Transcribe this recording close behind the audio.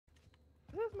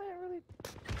this man really?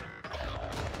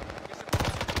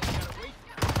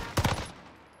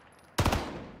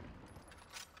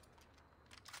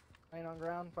 Laying on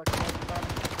ground, fucking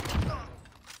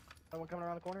someone coming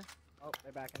around the corner. Oh,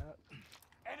 they're backing up.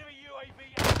 Enemy UAV.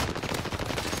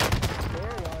 There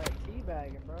y'all at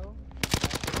teabagging, bro.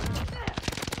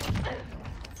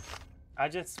 I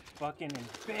just fucking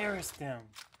embarrassed them.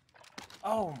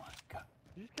 Oh my god.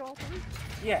 Did you just kill all three?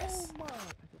 Yes. Oh my. Pick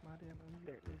up my damn money.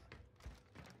 There it is.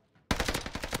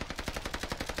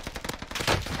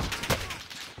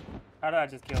 How did I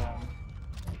just kill him?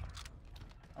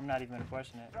 I'm not even gonna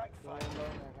question it. Drag Go fight. in low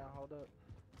right now. Hold up.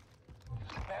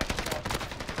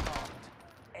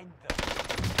 End them.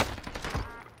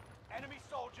 Enemy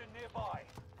soldier nearby.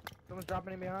 Someone's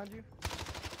dropping in behind you.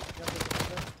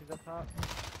 He's up top.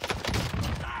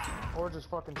 Or just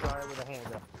fucking try it with a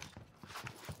handgun.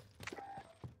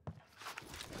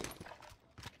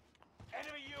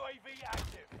 Enemy UAV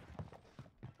active.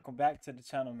 Welcome back to the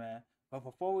channel, man. But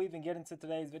before we even get into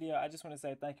today's video, I just want to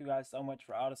say thank you guys so much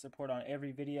for all the support on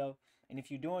every video. And if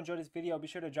you do enjoy this video, be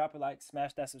sure to drop a like,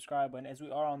 smash that subscribe button as we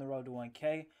are on the road to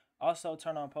 1K. Also,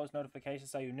 turn on post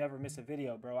notifications so you never miss a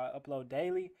video, bro. I upload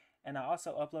daily, and I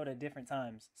also upload at different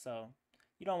times, so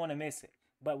you don't want to miss it.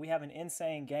 But we have an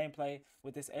insane gameplay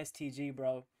with this STG,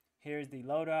 bro. Here's the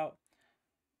loadout.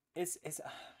 It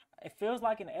feels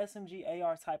like an SMG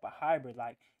AR type of hybrid.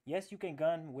 Like, yes, you can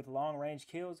gun with long range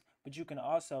kills, but you can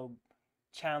also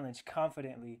challenge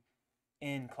confidently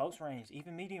in close range,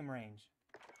 even medium range.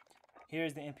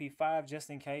 Here's the MP5 just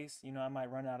in case, you know, I might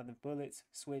run out of the bullets.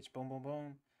 Switch, boom, boom,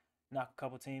 boom. Knock a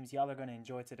couple teams. Y'all are going to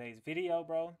enjoy today's video,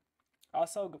 bro.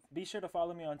 Also, be sure to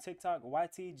follow me on TikTok,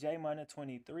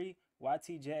 YTJMuna23,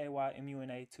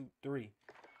 YTJAYMUNA23.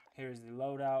 Here's the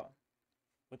loadout.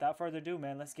 Without further ado,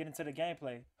 man, let's get into the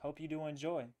gameplay. Hope you do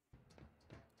enjoy.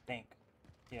 Think.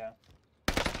 Yeah.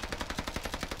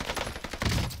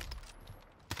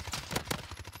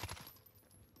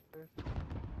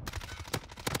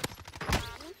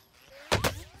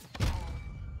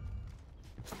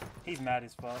 He's mad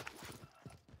as fuck.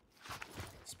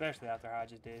 Especially after how I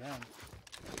just did him.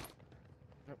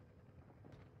 Yep.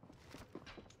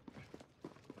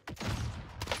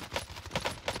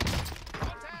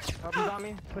 Oh, he's on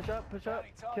me. Push up, push up.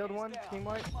 Killed one. Team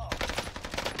white.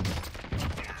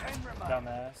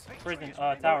 Dumbass. Prison.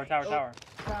 Tower. Tower. One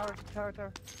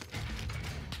cover.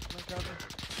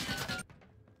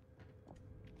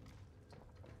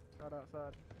 Right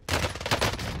outside.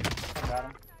 I got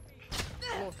him.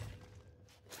 Oh.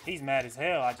 He's mad as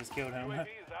hell. I just killed him. UAV is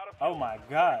out of Oh fuel. my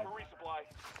god. For resupply.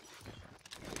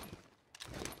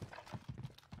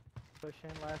 Push in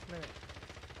last minute.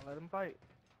 I'll let him fight.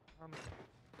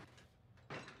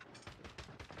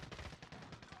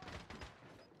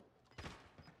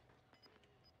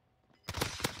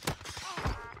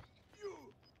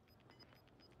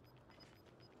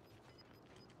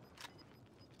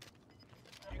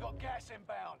 You got gas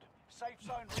inbound. Safe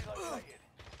zone relocated.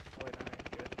 Wait, I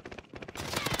ain't good.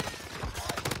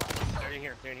 They're in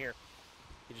here. They're in here.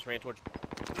 He just ran towards.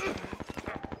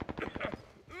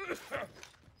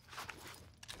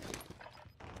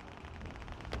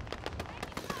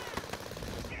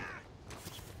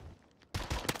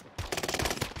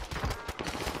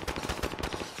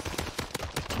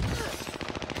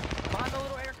 Find the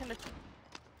little air conditioner.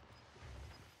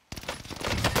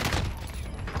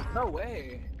 No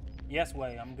way. Yes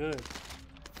way. I'm good.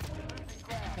 Losing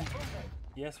ground.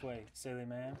 Yes way. Silly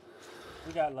man.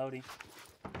 We got Lodi.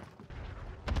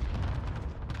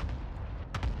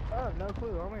 I have no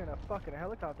clue. I'm in a fucking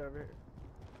helicopter over here.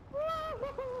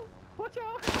 Watch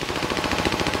out!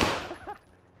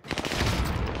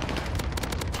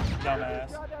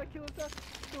 Dumbass. Y'all gotta kill us,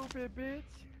 stupid bitch.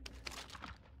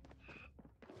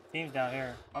 Team's down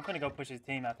here. I'm finna go push his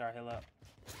team after I heal up.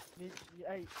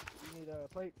 Hey, you need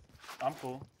plates? I'm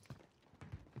cool.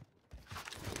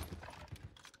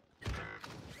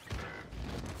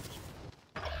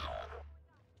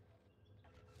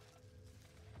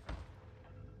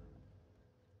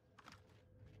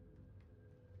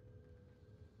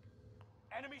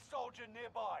 Enemy soldier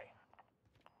nearby.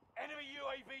 Enemy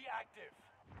UAV active.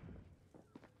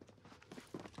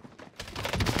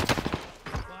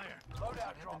 Fire.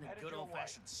 Loadout drop The headed good your way.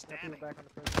 old-fashioned Got people stabbing. back on the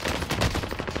front.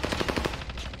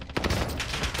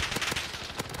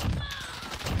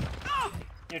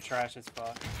 You're trash as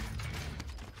fuck.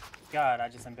 God, I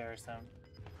just embarrassed him.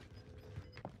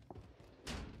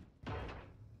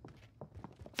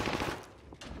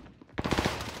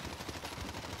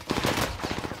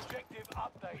 Objective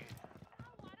updated.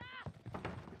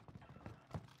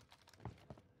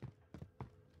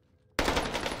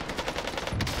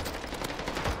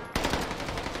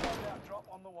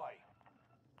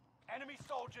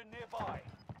 soldier nearby.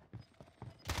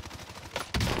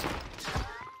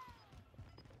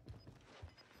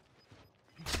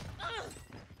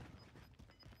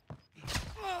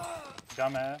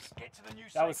 Dumbass. Get to the new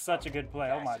That was safe such a zone. good play.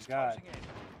 Oh Gas my is god. closing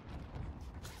in.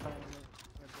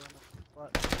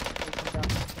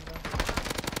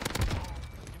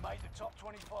 You made the top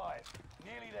 25.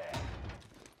 Nearly there.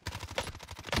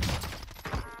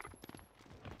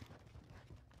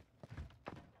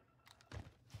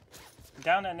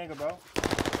 Down that nigga, bro.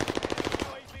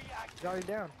 UAV active. He's already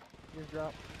down. He just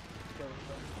dropped. Kill him,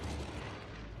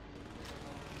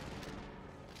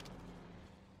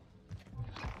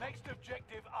 Next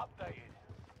objective updated.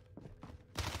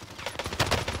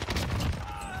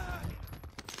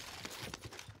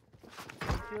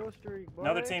 bro. Kill streak, boy.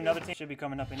 Another team should be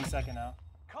coming up any second now.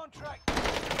 Contract.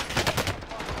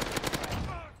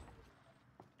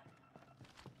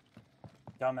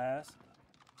 Dumbass.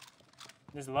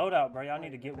 This loadout, bro. Y'all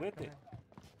need to get with it.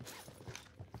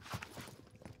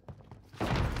 They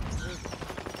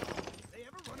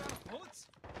ever run out of bullets?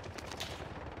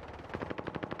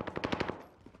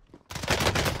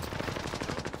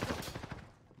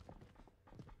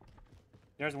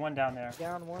 There's one down there.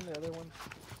 Down one, the other one.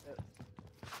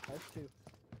 That's two.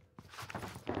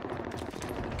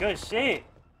 Good shit.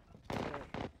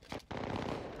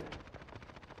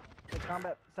 The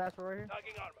combat assassin right here.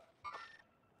 Tagging armor.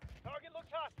 Target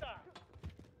looks hostile.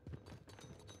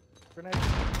 Grenade.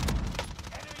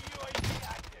 Enemy UAV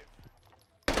active.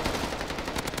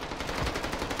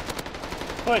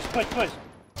 Push, push, push.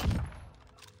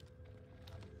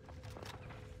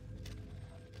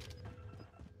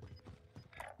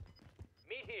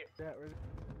 Me here. Yeah, we're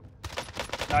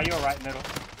No, you were right, middle.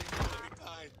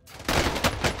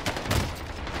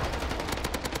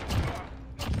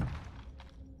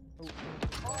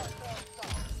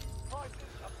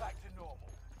 Prices are back to normal.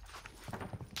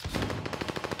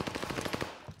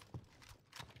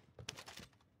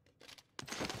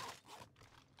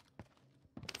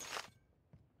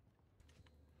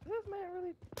 this man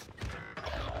really.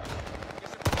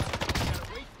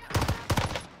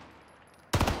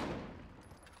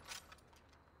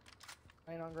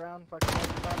 Laying on ground. Fucking.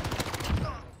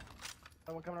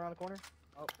 Someone coming around the corner.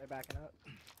 Oh, they're backing up.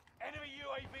 Enemy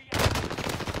UAV active.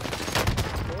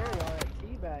 There you are,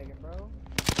 teabagging, bro.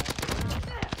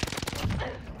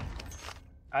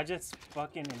 I just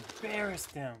fucking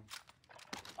embarrassed them.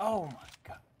 Oh my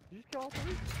god. Did you just kill all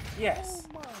three? Yes.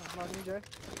 Oh my. Mark me, Jay.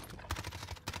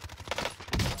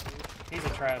 He's a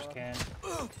trash can.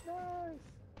 Nice.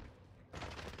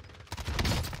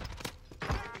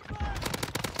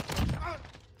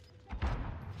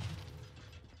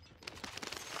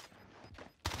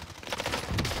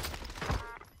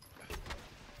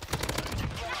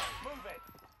 Move it.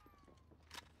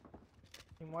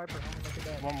 Team wiper, I'm gonna make it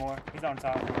back. One more. He's on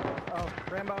top. Oh,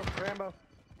 Rambo.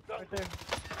 Right there.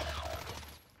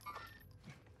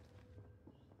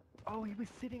 Oh, he was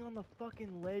sitting on the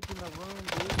fucking ledge in the room,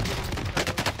 dude.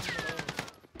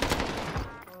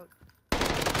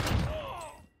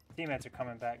 Teammates are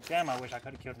coming back. Damn, I wish I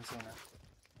could have killed him sooner.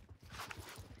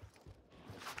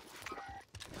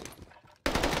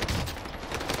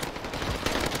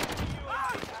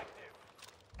 UAV active.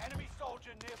 Enemy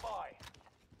soldier nearby.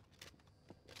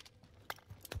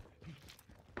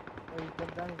 Oh, he's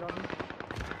jumped down, he's on me.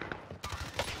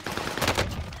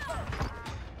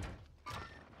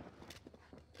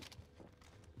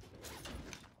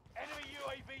 Enemy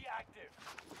UAV active.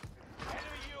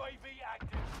 Enemy UAV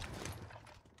active.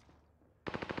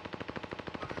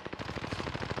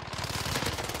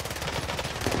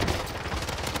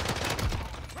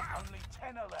 Only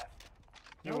 10 are left.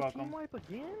 You're No welcome. Team wipe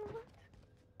again? What?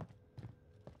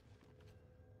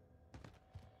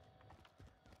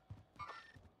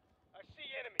 I see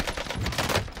enemy.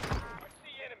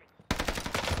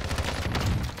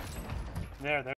 There.